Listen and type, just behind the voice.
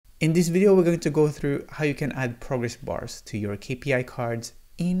In this video, we're going to go through how you can add progress bars to your KPI cards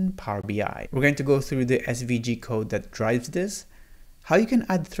in Power BI. We're going to go through the SVG code that drives this, how you can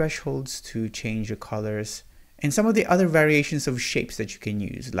add thresholds to change your colors, and some of the other variations of shapes that you can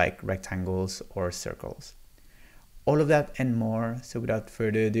use, like rectangles or circles. All of that and more. So without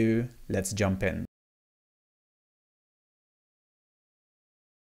further ado, let's jump in.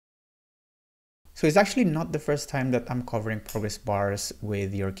 So it's actually not the first time that I'm covering progress bars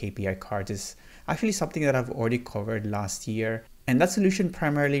with your KPI cards. It's actually something that I've already covered last year. And that solution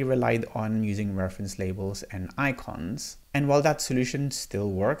primarily relied on using reference labels and icons. And while that solution still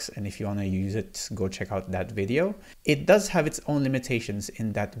works, and if you want to use it, go check out that video, it does have its own limitations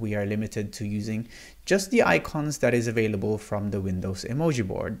in that we are limited to using just the icons that is available from the Windows emoji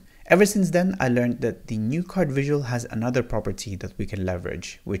board. Ever since then, I learned that the new card visual has another property that we can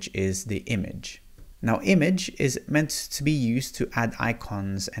leverage, which is the image. Now, image is meant to be used to add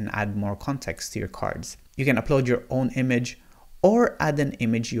icons and add more context to your cards. You can upload your own image or add an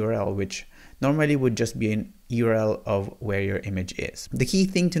image URL, which normally would just be an URL of where your image is. The key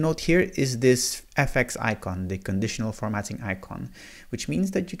thing to note here is this FX icon, the conditional formatting icon, which means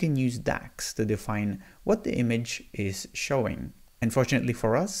that you can use DAX to define what the image is showing. And fortunately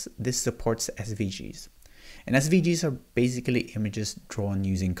for us, this supports SVGs. And SVGs are basically images drawn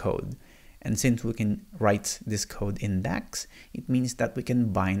using code. And since we can write this code in DAX, it means that we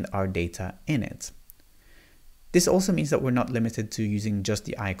can bind our data in it. This also means that we're not limited to using just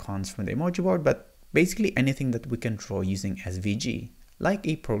the icons from the emoji board, but basically anything that we can draw using SVG, like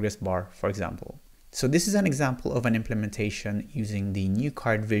a progress bar, for example. So this is an example of an implementation using the new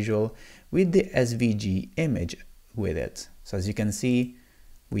card visual with the SVG image with it. So as you can see,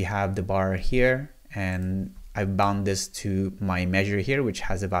 we have the bar here, and I've bound this to my measure here, which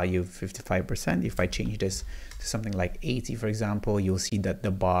has a value of 55%. If I change this to something like 80, for example, you'll see that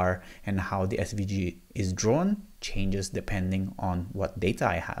the bar and how the SVG is drawn changes depending on what data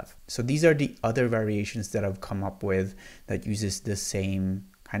I have. So these are the other variations that I've come up with that uses the same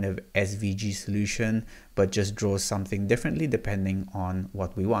kind of SVG solution, but just draws something differently depending on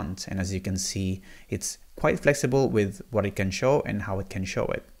what we want. And as you can see, it's quite flexible with what it can show and how it can show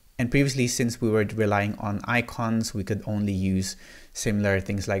it. And previously, since we were relying on icons, we could only use similar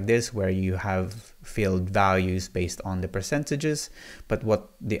things like this, where you have filled values based on the percentages. But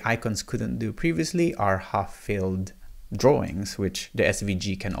what the icons couldn't do previously are half-filled drawings, which the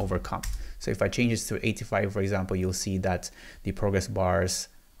SVG can overcome. So if I change this to 85, for example, you'll see that the progress bars,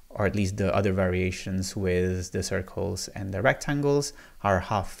 or at least the other variations with the circles and the rectangles, are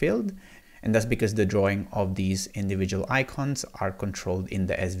half-filled. And that's because the drawing of these individual icons are controlled in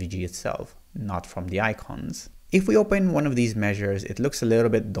the SVG itself, not from the icons. If we open one of these measures, it looks a little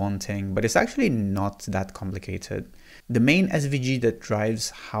bit daunting, but it's actually not that complicated. The main SVG that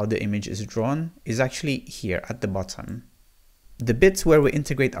drives how the image is drawn is actually here at the bottom. The bits where we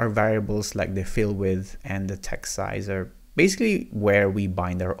integrate our variables like the fill width and the text size are basically where we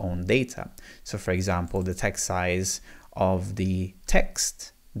bind our own data. So for example, the text size of the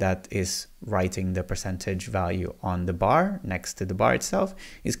text that is writing the percentage value on the bar next to the bar itself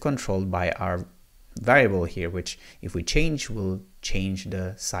is controlled by our variable here, which if we change, will change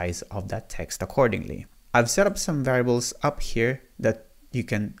the size of that text accordingly. I've set up some variables up here that you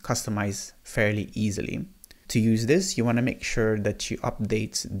can customize fairly easily. To use this, you want to make sure that you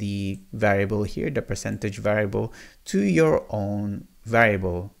update the variable here, the percentage variable, to your own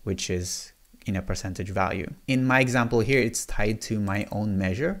variable, which is in a percentage value. In my example here, it's tied to my own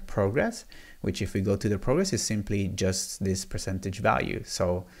measure, progress, which if we go to the progress is simply just this percentage value.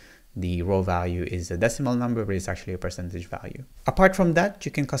 So the raw value is a decimal number, but it's actually a percentage value. Apart from that, you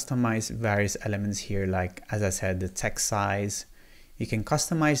can customize various elements here, like, as I said, the text size. You can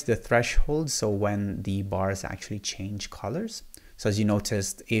customize the threshold, so when the bars actually change colors. So as you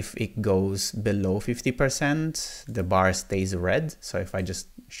noticed, if it goes below 50%, the bar stays red. So if I just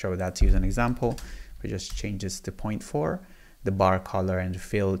show that to use an example, we just change this to 0.4, the bar color and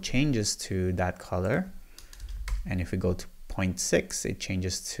fill changes to that color. And if we go to 0.6, it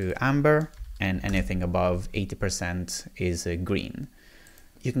changes to amber, and anything above 80% is green.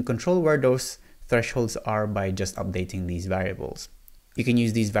 You can control where those thresholds are by just updating these variables. You can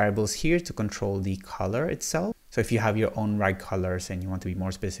use these variables here to control the color itself. So if you have your own right colors and you want to be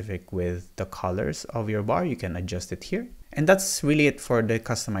more specific with the colors of your bar, you can adjust it here. And that's really it for the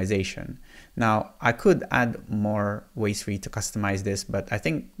customization. Now, I could add more ways for you to customize this, but I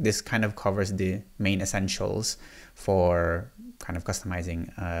think this kind of covers the main essentials for kind of customizing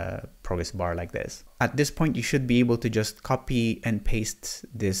a progress bar like this. At this point, you should be able to just copy and paste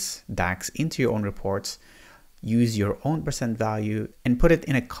this DAX into your own reports. use your own percent value and put it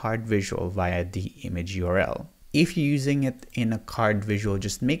in a card visual via the image URL. If you're using it in a card visual,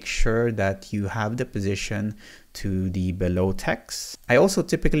 just make sure that you have the position to the below text. I also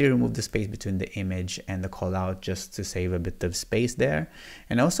typically remove the space between the image and the callout just to save a bit of space there,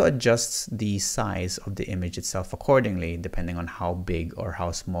 and also adjusts the size of the image itself accordingly, depending on how big or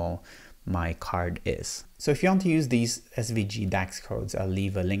how small my card is. So if you want to use these SVG DAX codes, I'll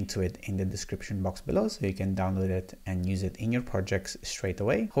leave a link to it in the description box below so you can download it and use it in your projects straight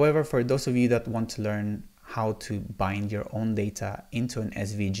away. However, for those of you that want to learn how to bind your own data into an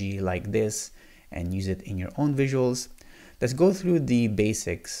SVG like this and use it in your own visuals, let's go through the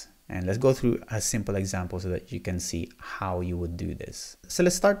basics and let's go through a simple example so that you can see how you would do this. So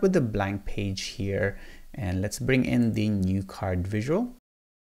let's start with the blank page here and let's bring in the new card visual.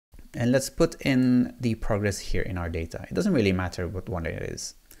 And let's put in the progress here in our data. It doesn't really matter what one it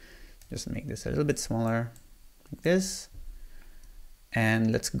is. Just make this a little bit smaller like this.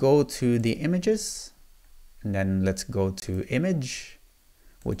 And let's go to the images. And then let's go to image.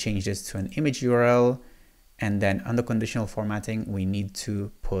 We'll change this to an image URL. And then under conditional formatting, we need to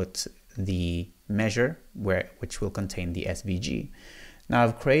put the measure which will contain the SVG. Now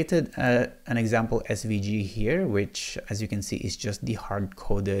I've created an example SVG here, which as you can see is just the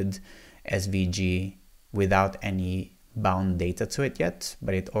hard-coded SVG without any bound data to it yet,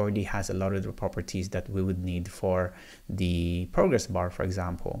 but it already has a lot of the properties that we would need for the progress bar, for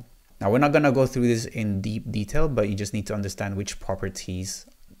example. Now we're not going to go through this in deep detail, but you just need to understand which properties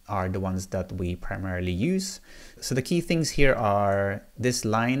are the ones that we primarily use. So the key things here are this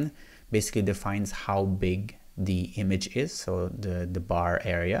line basically defines how big the image is, so the bar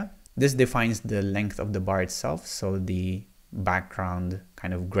area. This defines the length of the bar itself, so the background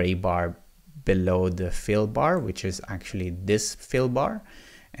kind of gray bar below the fill bar, which is actually this fill bar,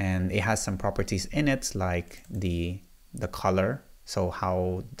 and it has some properties in it like the color, so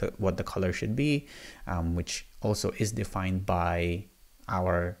what the color should be, which also is defined by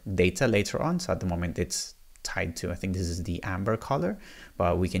our data later on. So at the moment it's tied to, I think this is the amber color,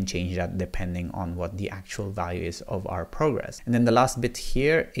 but we can change that depending on what the actual value is of our progress. And then the last bit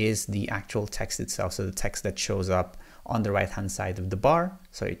here is the actual text itself, so the text that shows up on the right hand side of the bar.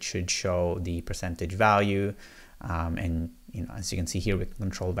 So it should show the percentage value, and as you can see here, we can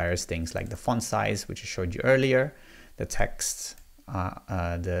control various things like the font size, which I showed you earlier, the text,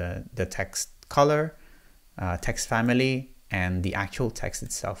 the text color, text family, and the actual text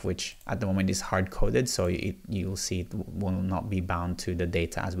itself, which at the moment is hard-coded, so you'll see it will not be bound to the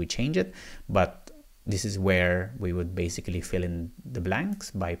data as we change it, but this is where we would basically fill in the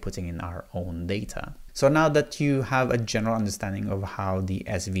blanks by putting in our own data. So now that you have a general understanding of how the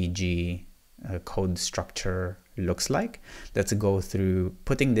SVG code structure looks like, let's go through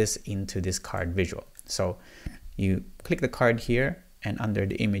putting this into this card visual. So you click the card here, and under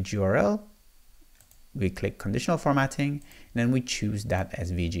the image URL, we click conditional formatting, and then we choose that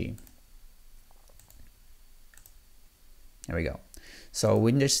SVG. There we go. So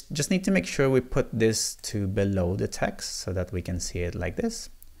we just need to make sure we put this to below the text so that we can see it like this.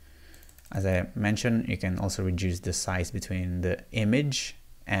 As I mentioned, you can also reduce the size between the image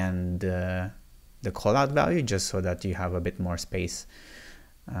and the callout value, just so that you have a bit more space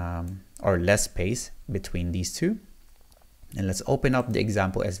or less space between these two. And let's open up the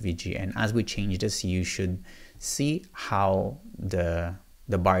example SVG, and as we change this, you should see how the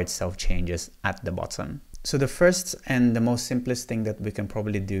bar itself changes at the bottom. So the first and the most simplest thing that we can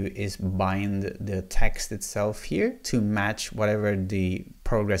probably do is bind the text itself here to match whatever the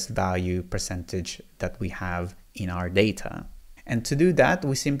progress value percentage that we have in our data. And to do that,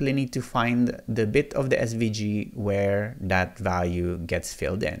 we simply need to find the bit of the SVG where that value gets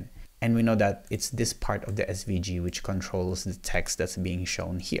filled in. And we know that it's this part of the SVG which controls the text that's being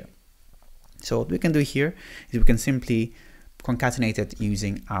shown here. So what we can do here is we can simply concatenate it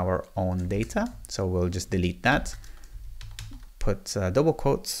using our own data. So we'll just delete that, put double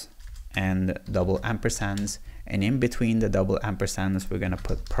quotes and double ampersands, and in between the double ampersands, we're going to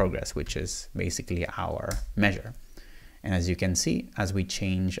put progress, which is basically our measure. And as you can see, as we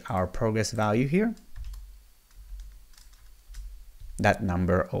change our progress value here, that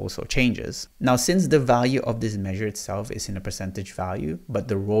number also changes. Now, since the value of this measure itself is in a percentage value, but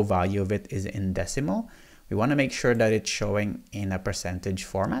the raw value of it is in decimal, we want to make sure that it's showing in a percentage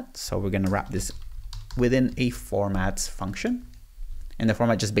format. So we're going to wrap this within a format function. And the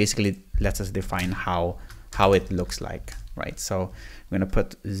format just basically lets us define how it looks like, right? So we're going to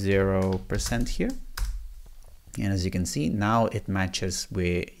put 0% here. And as you can see, now it matches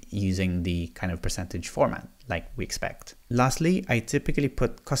with using the kind of percentage format like we expect. Lastly, I typically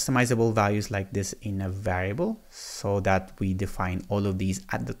put customizable values like this in a variable so that we define all of these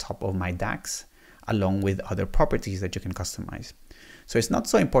at the top of my DAX along with other properties that you can customize. So it's not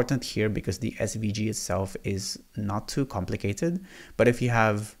so important here because the SVG itself is not too complicated, but if you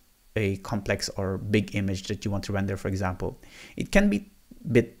have a complex or big image that you want to render, for example, it can be a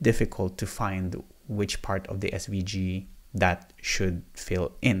bit difficult to find which part of the SVG that should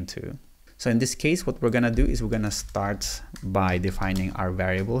fill into. So in this case, what we're gonna do is we're gonna start by defining our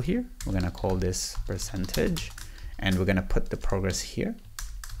variable here. We're gonna call this percentage, and we're gonna put the progress here.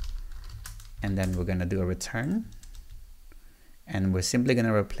 And then we're gonna do a return. And we're simply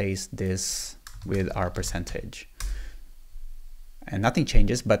gonna replace this with our percentage. And nothing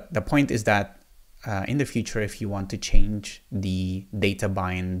changes, but the point is that in the future, if you want to change the data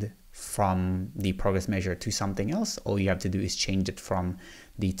bind from the progress measure to something else, all you have to do is change it from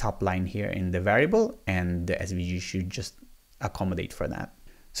the top line here in the variable, and the SVG should just accommodate for that.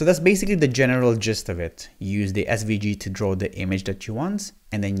 So that's basically the general gist of it. You use the SVG to draw the image that you want,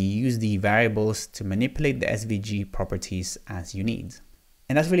 and then you use the variables to manipulate the SVG properties as you need.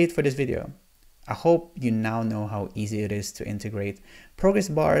 And that's really it for this video. I hope you now know how easy it is to integrate progress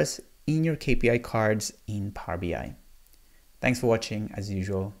bars in your KPI cards in Power BI. Thanks for watching. As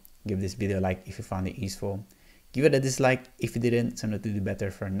usual, give this video a like if you found it useful. Give it a dislike if you didn't, so I know to do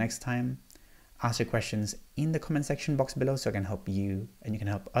better for next time. Ask your questions in the comment section box below so I can help you and you can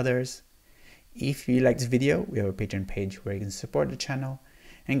help others. If you like this video, we have a Patreon page where you can support the channel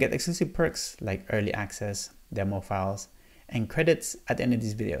and get exclusive perks like early access, demo files, and credits at the end of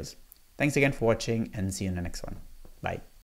these videos. Thanks again for watching, and see you in the next one. Bye.